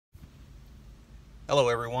Hello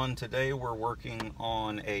everyone, today we're working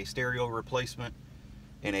on a stereo replacement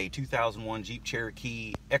in a 2001 Jeep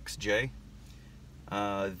Cherokee XJ.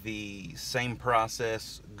 The same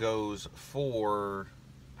process goes for,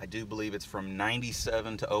 I do believe it's from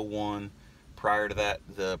 97 to 01. Prior to that,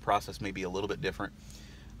 the process may be a little bit different.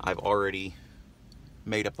 I've already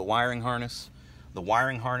made up the wiring harness. The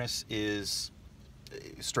wiring harness is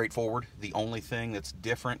straightforward. The only thing that's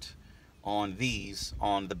different on these,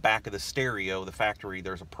 on the back of the stereo, the factory,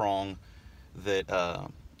 there's a prong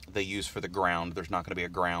that they use for the ground. There's not going to be a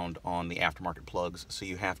ground on the aftermarket plugs, so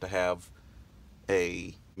you have to have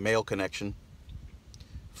a male connection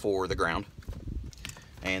for the ground.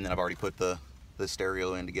 And then I've already put the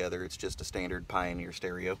stereo in together. It's just a standard Pioneer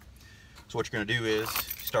stereo. So what you're going to do is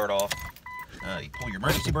start off, you pull your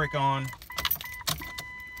emergency brake on,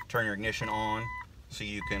 turn your ignition on so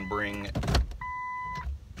you can bring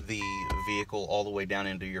the vehicle all the way down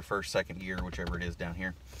into your first, second gear, whichever it is down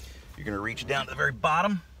here. You're going to reach down to the very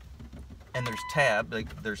bottom, and there's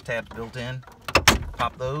tabs built in.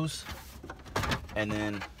 Pop those, and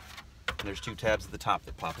then there's two tabs at the top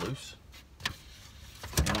that pop loose.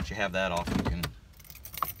 And once you have that off, you can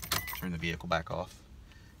turn the vehicle back off.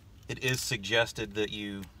 It is suggested that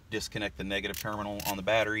you disconnect the negative terminal on the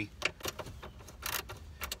battery.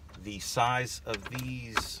 The size of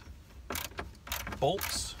these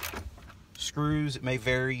bolts, screws, it may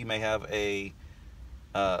vary. You may have a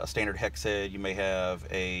standard hex head, you may have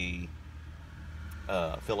a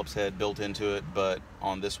Phillips head built into it, but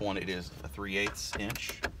on this one it is a 3/8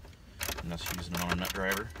 inch, and that's using it on a nut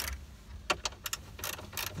driver.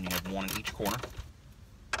 And you have one in each corner.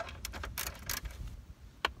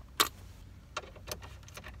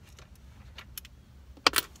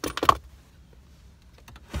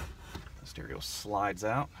 The stereo slides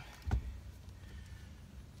out.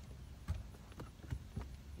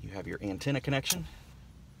 You have your antenna connection.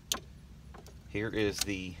 Here is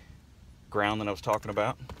the ground that I was talking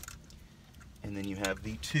about. And then you have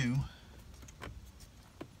the two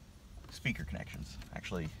speaker connections,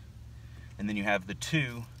 actually. And then you have the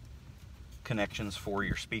two connections for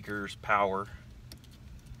your speakers, power.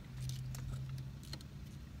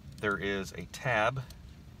 There is a tab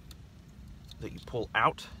that you pull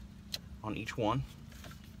out on each one.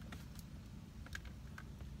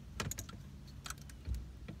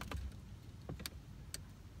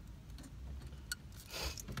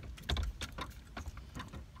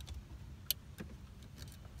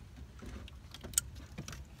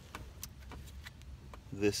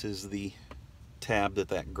 This is the tab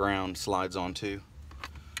that ground slides onto,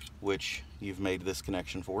 which you've made this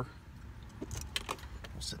connection for.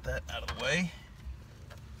 We'll set that out of the way.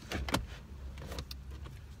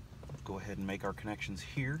 Go ahead and make our connections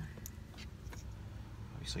here.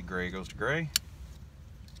 Obviously gray goes to gray.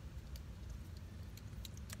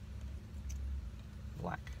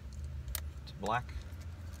 Black to black.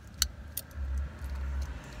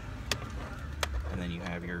 And then you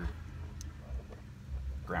have your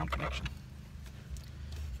ground connection.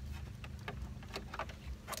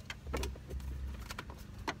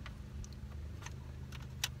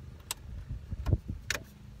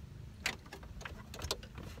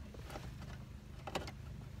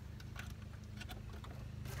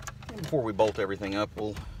 And before we bolt everything up,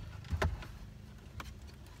 we'll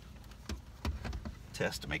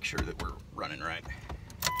test to make sure that we're running right.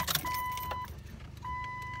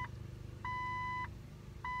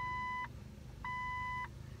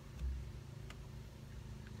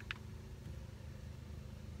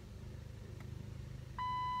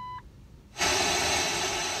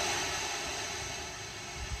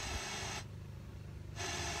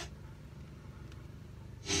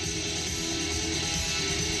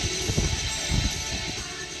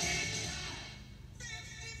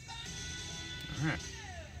 Alright.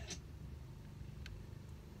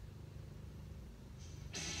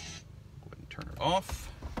 Go ahead and turn it off.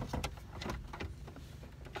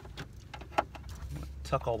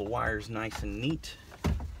 Tuck all the wires nice and neat.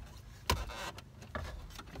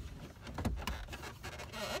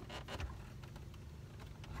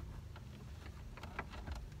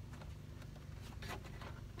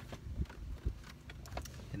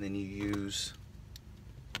 And then you use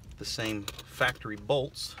the same factory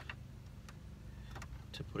bolts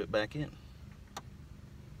to put it back in.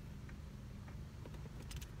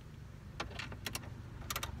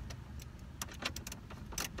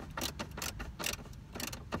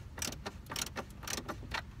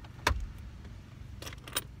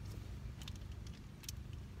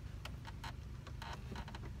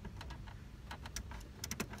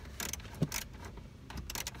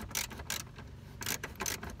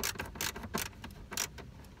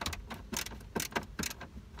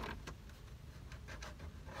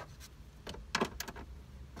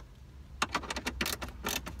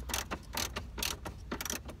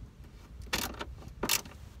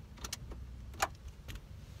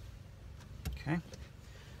 Okay.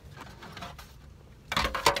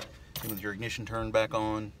 And with your ignition turned back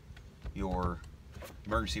on, your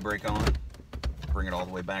emergency brake on, bring it all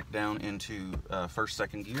the way back down into first,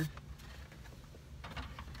 second gear.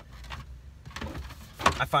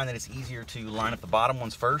 I find that it's easier to line up the bottom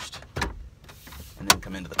ones first and then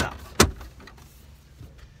come into the top.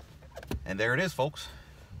 And there it is, folks.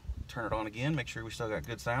 Turn it on again, make sure we still got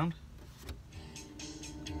good sound.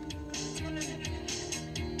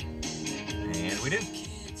 And we do.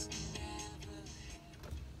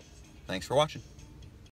 Thanks for watching.